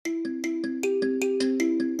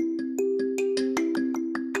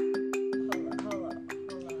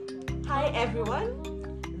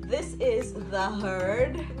everyone. This is The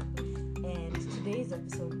Herd, and today is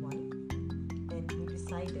episode 1. And we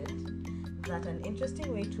decided that an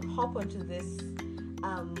interesting way to hop onto this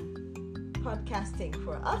podcasting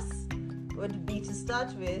for us would be to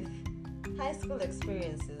start with high school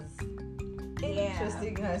experiences.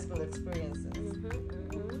 Interesting high school experiences.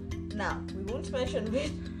 Now, we won't mention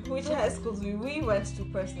which high schools we went to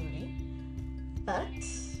personally, but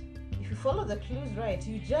if you follow the clues right,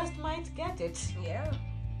 you just might get it. Yeah.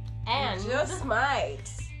 And you just might.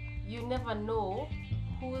 You never know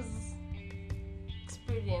whose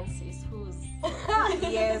experience is whose.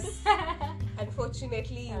 Yes.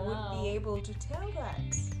 Unfortunately, you won't be able to tell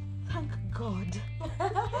that. Thank God.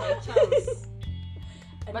 By chance.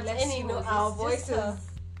 Unless anyways, you know it's our just voices.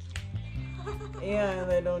 Yeah,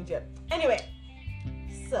 they don't yet. Anyway,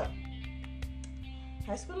 so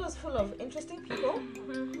high school was full of interesting people.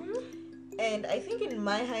 And I think in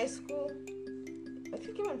my high school, I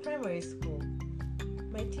think even primary school,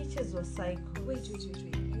 my teachers were psycho. Wait.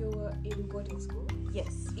 You were in boarding school?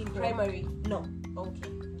 Yes. In primary? No, Okay.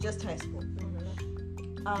 just high school.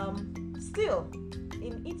 Still,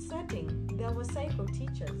 in each setting, there were psycho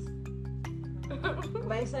teachers.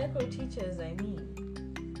 By psycho teachers, I mean,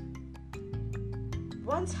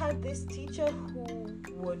 once had this teacher who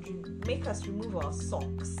would make us remove our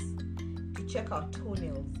socks to check our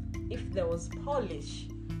toenails if there was polish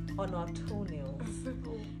on our toenails,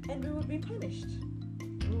 and we would be punished.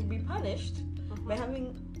 We would be punished by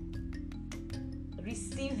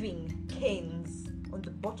receiving canes on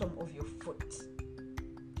the bottom of your foot,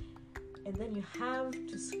 and then you have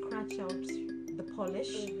to scratch out the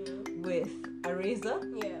polish with a razor.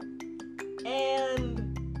 Yeah.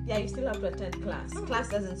 And you still have to attend class. Class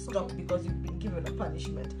doesn't stop because you've been given a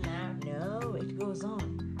punishment. No, it goes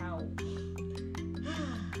on. How?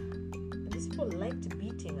 These people liked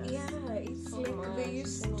beating us. Yeah, it's So like much, they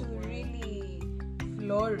used so to much. really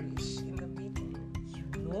flourish in the beating. You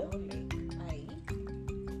know,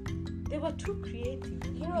 they were too creative.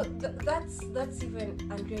 You know, that's even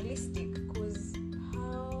unrealistic, because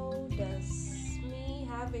how does me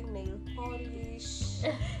having nail polish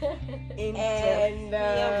and you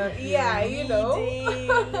know, I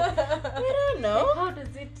don't know. Like, how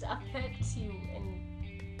does it affect you?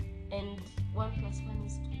 And 1 + 1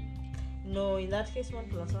 is 2. No, in that case, 1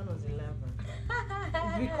 + 1 was 11.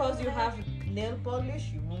 Because you have nail polish,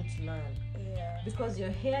 you won't learn. Yeah. Because your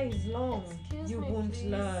hair is long, Excuse you me, won't please.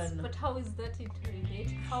 learn. But how is that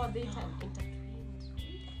interrelated? How are they intertwined?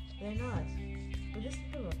 They're not. But these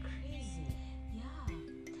people were crazy. Yeah.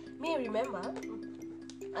 Me, remember,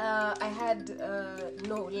 I had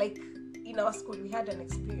in our school we had an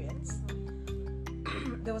experience.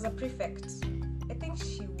 There was a prefect. I think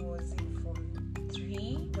she was in Form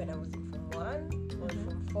 3 when I was in Form 1, or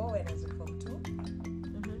Form 4 when I was in Form 2.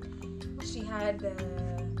 She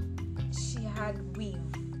had weave.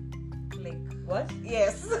 Like, What?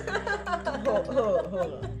 yes. Hold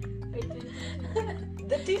on.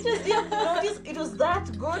 The teachers didn't notice it was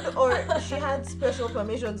that good, or she had special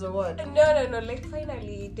permissions, or what? No. Like,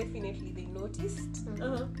 finally, definitely they noticed,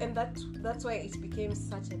 Uh-huh. and that's why it became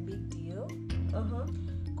such a big deal. Uh-huh.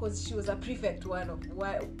 Because she was a prefect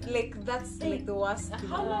that's like the worst thing.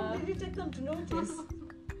 How long did it take them to notice?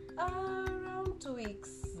 Around 2 weeks.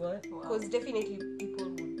 What? Because definitely people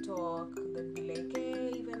would talk. They'd be like, hey,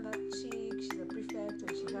 even that chick, she's a prefect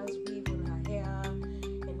and she has weave on her hair.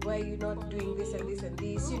 And why are you not doing this and this and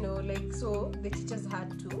this? You know, like, so the teachers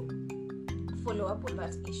had to follow up on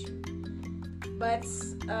that issue. But,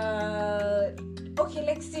 okay,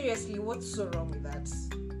 like, seriously, what's so wrong with that?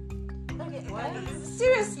 Okay,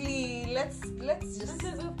 Seriously, let's just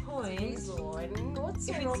that's a good point. reason. What's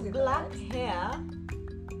so If wrong it's with black that? hair,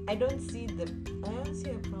 I don't see a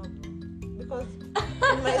problem. Because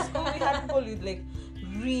in my school we had people with like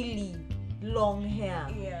really long hair.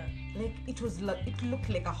 Yeah. Like it looked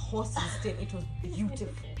like a horse's tail. It was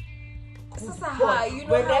beautiful. Good Sasa, God. you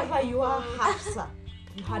know Wherever how you are, Hafsa,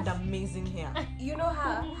 you had amazing hair. you know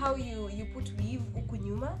how you put weave huku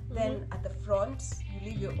nyuma, then at the front you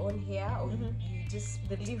leave your own hair, or you just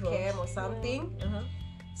The put divorce. cam or something, Uh-huh.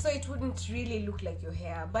 so it wouldn't really look like your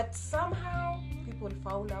hair. But somehow people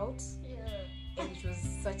found out, and it was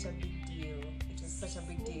such a big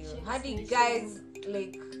deal. Had guys,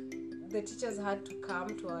 like, the teachers had to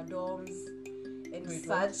come to our dorms and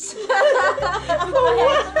search.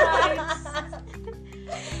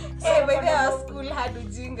 Hey, by the our school had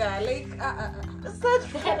ujinga, like Such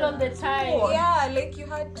Head on the time. yeah, like you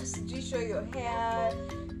had to show your hair.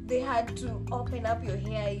 They had to open up your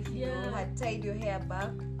hair if you had tied your hair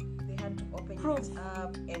back. They had to open Proof. it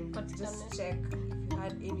up and just check if you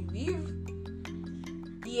had any weave.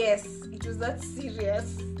 Yes, it was that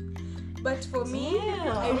serious. But for me,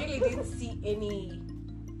 I really didn't see any.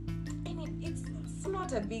 It's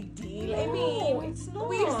not a big deal. I mean, it's not.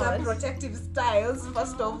 Weaves are protective styles,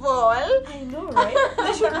 first of all. I know, right?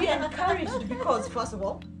 They should be encouraged because, first of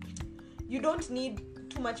all, you don't need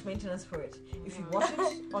too much maintenance for it. If you wash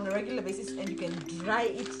it on a regular basis and you can dry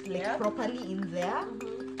it properly in there,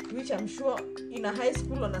 which I'm sure in a high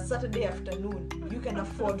school on a Saturday afternoon, you can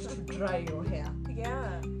afford to dry your hair.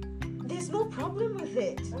 Yeah. There's no problem with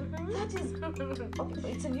it. That is,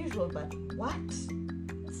 okay, it's unusual, but what?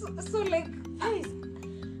 So like, Guys,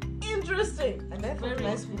 interesting. And I thought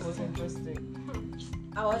high school was interesting.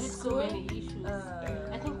 our There's so school, many issues.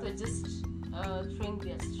 I think they're just throwing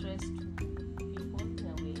their stress to people in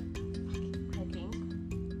a way. I think.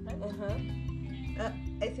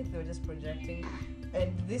 I think they were just projecting.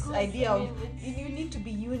 And this Because, idea I mean, of it's- you need to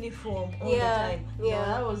be uniform all Yeah, the time. yeah. No,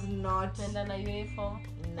 that was not. And then a uniform.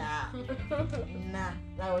 Nah,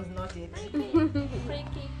 that was not it.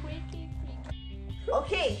 Freaky.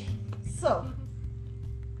 Okay, so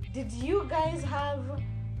did you guys have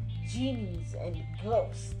genies and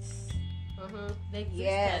ghosts? They existed.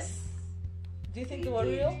 yes. Do you think they were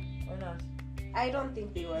real or not? I don't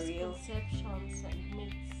think they were real. Misconceptions and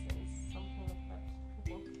myths and something like that. I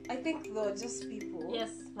think. I think they were just people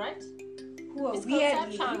Yes, right? who are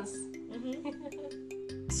weirdly Misconceptions.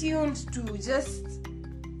 tuned to just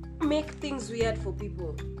make things weird for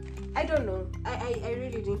people. I don't know. I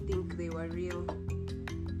really didn't think they were real.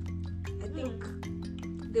 I think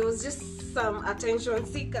there was just some attention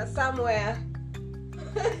seeker somewhere.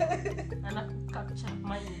 Anakucapture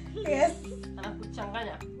mind. Yes.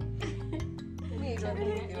 Anakuchanganya. Me, I don't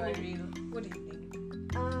think they were real. What do you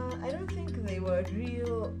think? I don't think they were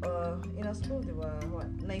real. In our school, they were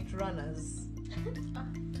night runners.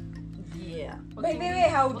 Yeah. By the way,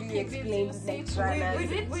 how do you Okay, explain babes, night you see-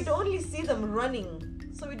 runners? We'd only see them running,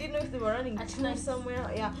 so we didn't know if they were running At to night. somewhere.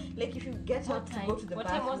 Yeah, like if you get What up to time? go to the What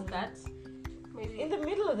time bathroom. was that? Maybe. In the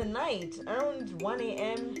middle of the night, around 1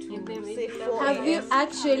 a.m. to In the say middle 4 of- a.m. Have you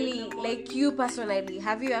actually, like you personally,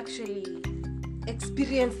 have you actually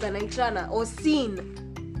experienced a night runner or seen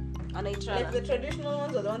a night Like runner? the traditional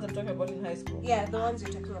ones or the ones I'm talking about in high school? Yeah, the ones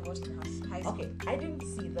you're talking about in high school. Okay, I didn't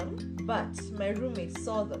see them, but my roommate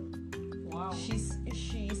saw them. Wow.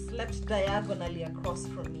 She slept diagonally across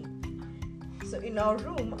from me. So in our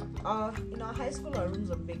room, in our high school, our rooms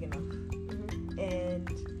were big enough, and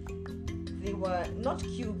they were not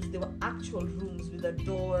cubes; they were actual rooms with a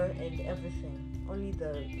door and everything. Only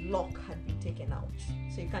the lock had been taken out,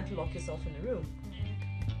 so you can't lock yourself in a room.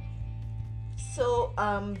 So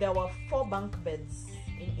there were 4 bunk beds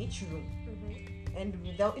in each room, and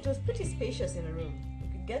it was pretty spacious in a room. You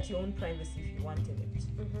could get your own privacy if you wanted it.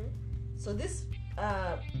 So this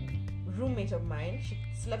roommate of mine, she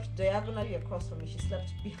slept diagonally across from me. She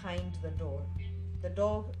slept behind the door. The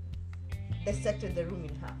door dissected the room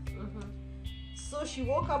in half. So she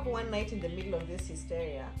woke up one night in the middle of this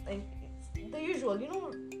hysteria, and it's the usual,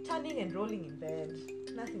 turning and rolling in bed.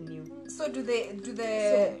 Nothing new. So do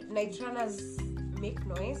the night runners make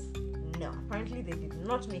noise? No, apparently they did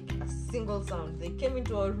not make a single sound. They came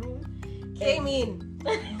into our room. Came in.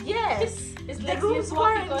 Yes. It's The like rooms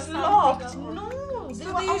sleepwalking weren't or something. locked. Oh. No, they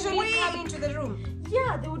So were they usually awake. come into the room.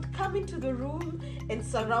 Yeah, they would come into the room and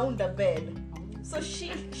surround a bed. So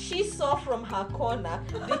she saw from her corner.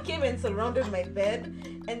 They came and surrounded my bed,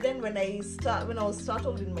 and then when I was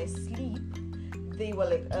startled in my sleep, they were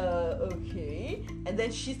like, okay. And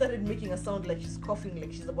then she started making a sound like she's coughing,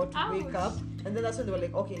 like she's about to wake Ouch. up. And then that's when they were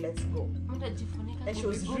like, okay, let's go. And she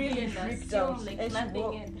was really freaked out. Like And she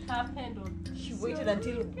nothing had happened. Or She waited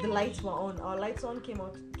until the lights were on. Our lights on came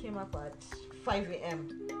up at 5 a.m.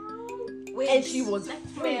 Wait. And she was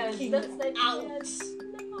Nightmares. freaking That's like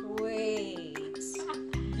out. Wait.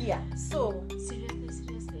 Yeah. So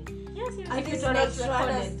Seriously. Yes, yes. are If these it were night not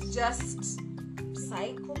runners recorded. just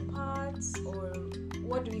psychopaths, or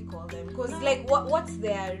what do we call them? Because No. like what's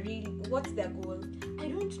their goal? I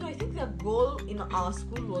don't know. I think their goal in our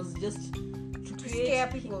school was just to scare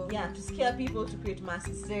people. Yeah, to scare people, to create mass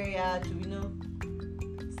hysteria, to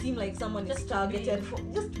seem like someone Just is to targeted for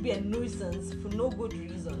just to be a nuisance for no good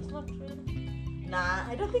reason. It's not real. Nah,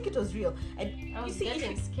 I don't think it was real. I was if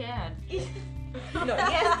getting scared.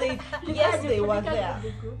 Yes, they were there.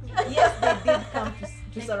 Yes, they did come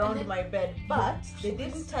to surround my bed, but they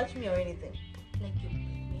didn't touch me or anything. Like your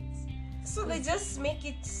mates. So they just make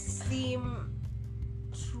it seem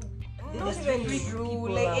True. They not just even freak true. people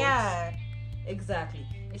Like out. yeah. Exactly.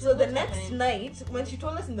 So the next night, when she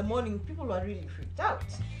told us in the morning, people were really freaked out.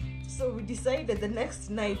 So we decided the next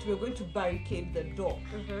night we were going to barricade the door.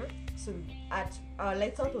 So our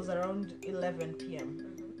lights out was around 11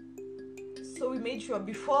 p.m. So we made sure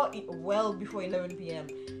before 11 p.m.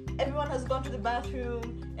 everyone has gone to the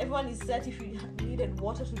bathroom. Everyone is set. If you needed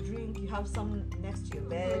water to drink, you have some next to your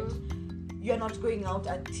bed. You're not going out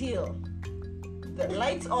until the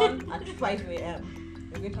lights on at 5 a.m.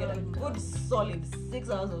 You're going to get a good solid 6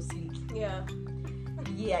 hours of sleep.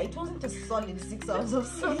 Yeah, it wasn't a solid 6 hours of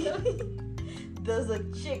sleep. There's the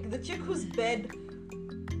chick whose bed,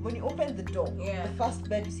 when you open the door, the first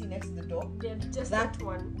bed you see next to the door, just that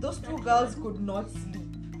one. Those two girls could not sleep.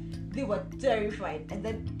 They were terrified. And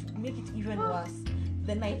then to make it even worse,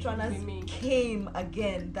 the night runners came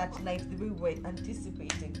again that night the way we were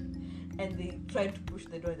anticipating. And they tried to push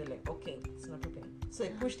the door. They're like, okay, it's not opening. So they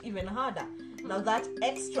pushed even harder. Now that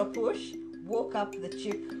extra push woke up the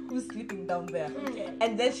chick who's sleeping down there.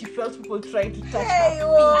 And then she felt people trying to touch her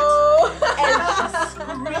feet. And she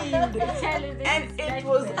screamed. And it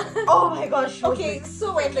was, oh my gosh. She was like,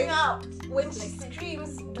 so when she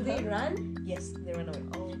screams, do they run? Yes, they ran away.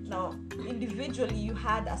 Now, individually, you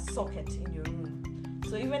had a socket in your room.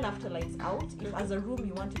 So even after lights out, if as a room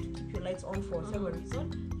you wanted to keep your lights on for whatever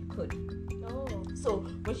reason, you could. So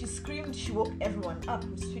when she screamed, she woke everyone up.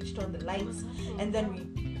 We switched on the lights, and then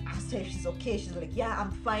we asked her if she's okay. She's like, yeah,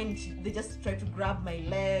 I'm fine. They just tried to grab my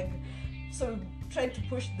leg. So we tried to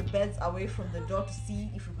push the beds away from the door to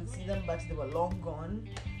see if we could see them, but they were long gone.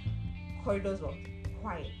 Corridors were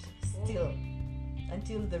quiet still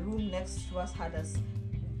until the room next to us had us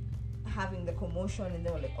having the commotion, and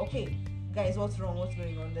they were like, okay, guys, what's wrong? What's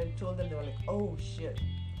going on? Then told them, they were like, oh shit.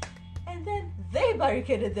 And then they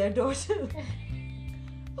barricaded their door too.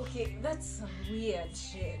 Okay, that's some weird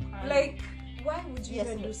shit. Like, why would you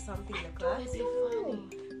even do something like that?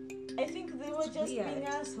 I think they were just being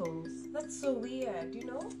assholes. That's so weird, you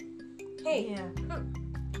know? Hey. Yeah.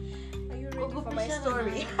 Are you ready for my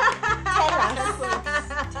story?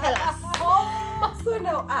 Tell us. So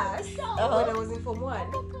now us, when I was in Form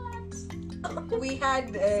 1, we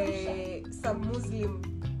had some Muslim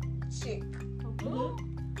chick.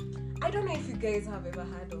 I don't know if you guys have ever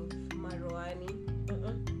heard of Marwani.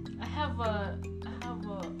 I have a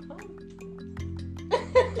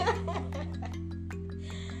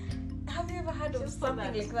Have you ever heard of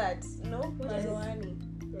something like that? No? Marwani.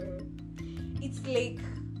 It's like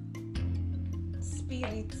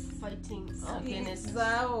spirits fighting against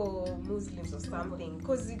Muslims or something.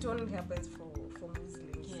 Because it only happens for Muslims.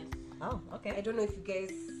 Yes. Oh, okay. I don't know if you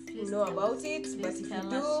guys know about it, but if you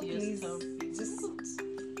do, please just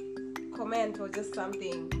comment or just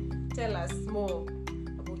something. Tell us more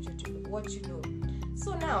about what you know.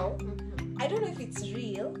 So now, I don't know if it's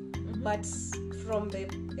real, but from the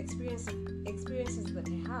experiences that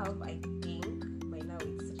I have, I think by now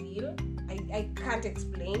it's real. I can't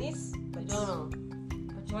explain it, but I don't know.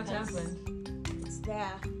 But what happened? It's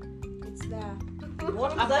there.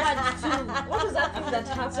 What was that thing that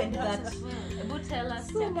happened that? Tell us.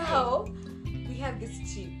 So now we have this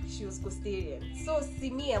chick. She was Costarian. So see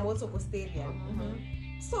me, I'm also Costarian.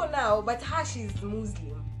 So now, but her, she's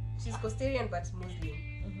Muslim. She's Costarian but Muslim.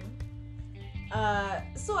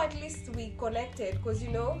 So at least we connected because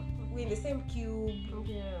we're in the same cube.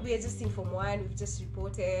 We are just in Form 1. We've just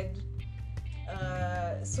reported.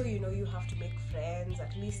 So you have to make friends.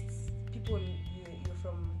 At least people you're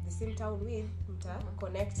from the same town with,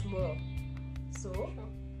 connect more. So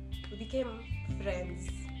we became friends.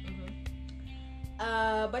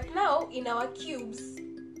 But now in our cubes,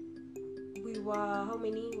 we were how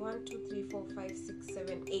many? 1, 2, 3, 4, 5, 6,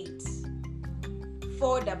 7, 8.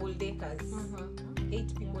 4 double deckers.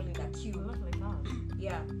 8 people in a cube.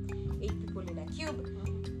 Yeah, 8 people in a cube.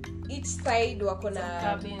 Each side wako na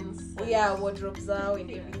cabins. Wardrobes zao and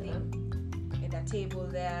everything, and a table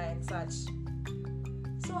there and such.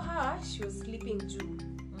 So she was sleeping juu.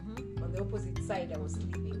 On the opposite side, I was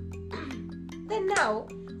sleeping. Then now,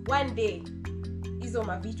 one day, hizo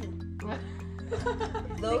mavitu.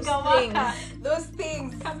 Those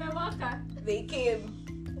things, they came.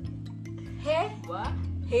 Hey? What?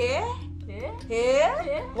 Hey?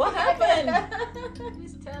 Hey? What happened?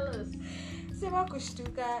 Please tell us. Sema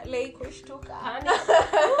kushtuka, like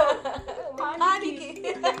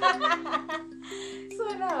Panicky. So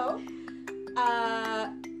now,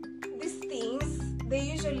 these things, they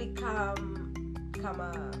usually come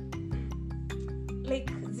like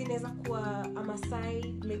zinaweza kuwa a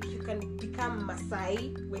Masai, like you can become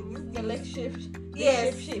Masai when you The leg shift.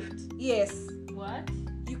 Yes. Shift. Yes. What?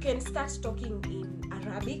 You can start talking in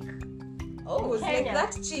Arabic. Oh, was like Kenya.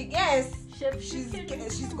 that chick. Yes.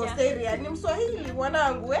 She's Costeria. Ni Mswahili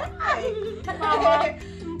mwanangu. Mama.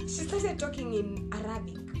 She started talking in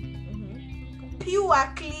Arabic. Mhm.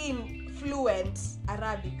 Pure, clean, fluent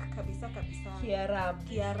Arabic. Kabisa.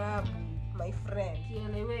 Kiarabu, my friend.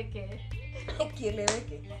 Kieleweke.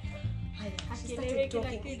 Kieleweke. She started Hakieleweki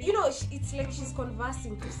talking. lakini. You know, it's like she's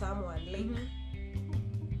conversing to someone. Like,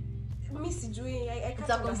 me sijui, I can't It's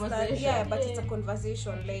a understand. conversation. Yeah, but it's a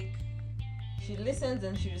conversation. Like, She listens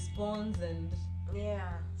and she responds and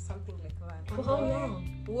yeah, something like that. for how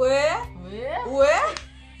long? Where? Yeah.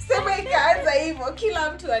 Sema ikaanza hivyo.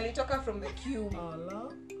 Kila mtu alitoka from the cube. Allah.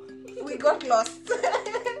 We got lost.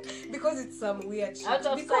 Because it's some weird shit. Out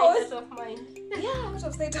of Because, sight, out of mind. yeah, out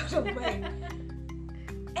of sight, out of mind.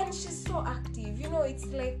 And she's so active. You know, it's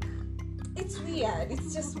like, it's weird.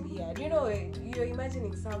 It's just weird. You know, you're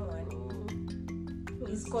imagining someone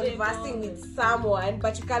is conversing with someone,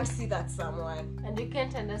 but you can't see that someone. And you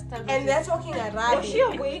can't understand. And they're talking Was Arabic. she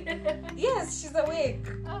awake? Yes, she's awake.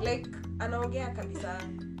 Like, anaongea kabisa.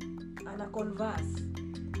 Ana converse.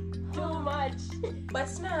 too much. But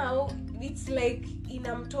now, it's like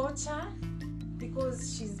inamtocha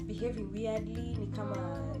because she's behaving weirdly. Ni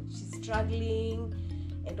kama she's struggling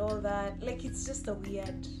and all that. Like, it's just a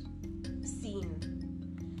weird scene.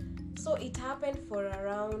 So it happened for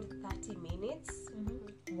around 30 minutes.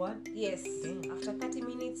 What? Yes. Damn. After 30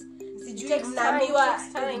 minutes, sijui takes mnaambiwa,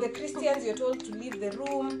 time. the Christians, you're told to leave the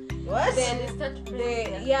room. What? Then They start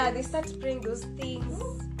praying. they start praying those things.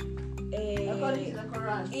 According to the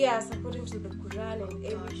Quran. Yes, according to the Quran and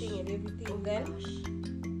everything. Then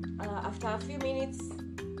after a few minutes,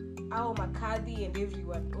 our Makadi and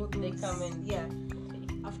everyone, all They those, come in. Yeah.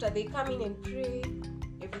 After they come in and pray,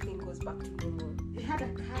 everything goes back to normal. They had a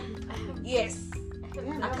card. Yes.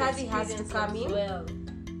 Akadi has to come in well.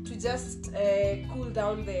 to just cool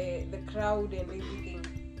down the crowd and everything.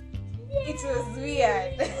 It was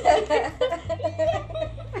weird.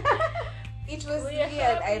 It was We are weird,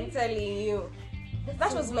 happy. I'm telling you.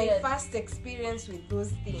 That was my first experience with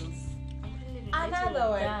those things. Another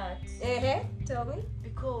one. That. Tell me.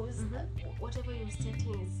 Because whatever you're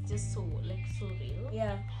stating is just so so real.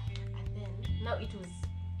 Yeah. And then now it was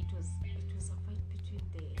a fight between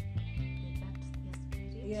the spirit,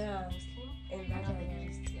 Yeah. Muslim, And and that the other.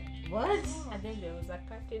 Christian. What? And then there was a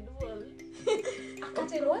curtain wall. A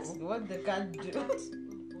curtain what? What the cat do?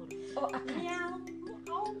 Oh, a cat. Meow.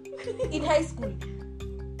 In high school.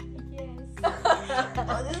 Yes.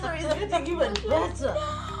 Oh, this story is getting even better.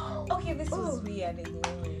 Okay, this was weird.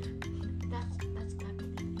 That's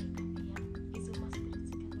curtain is almost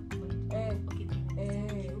spirits together. Eh. Okay,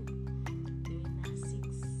 they were in 6,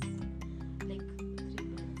 like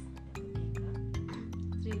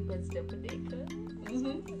 3 beds double decker.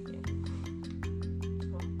 Mm-hmm.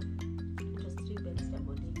 So it was 3 beds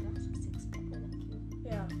double decker, so 6 people in a queue.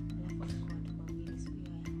 Yeah.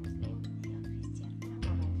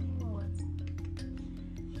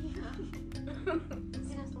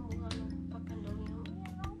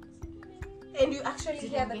 And you actually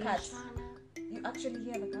hear the cat. You actually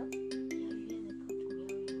hear the cat?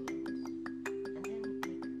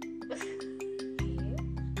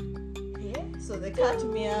 Yeah. So the cat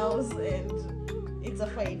meows and it's a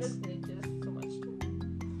fight.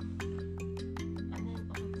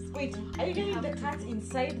 Wait, are you getting the cat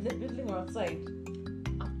inside the building or outside?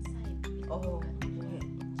 Oh.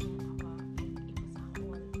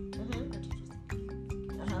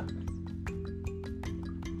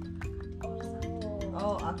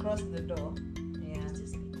 Oh, across the door. Yeah.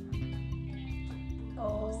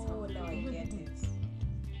 Oh, now I get it.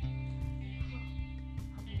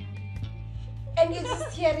 And you're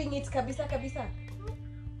just hearing it, kabisa.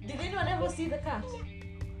 Did anyone ever see the cat?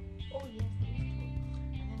 Oh yes,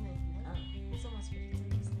 there's so much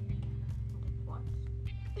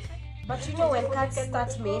But you know, when cats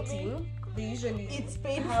start mating, they usually It's have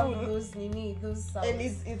painful. those sounds. And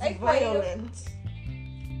it's I find violent.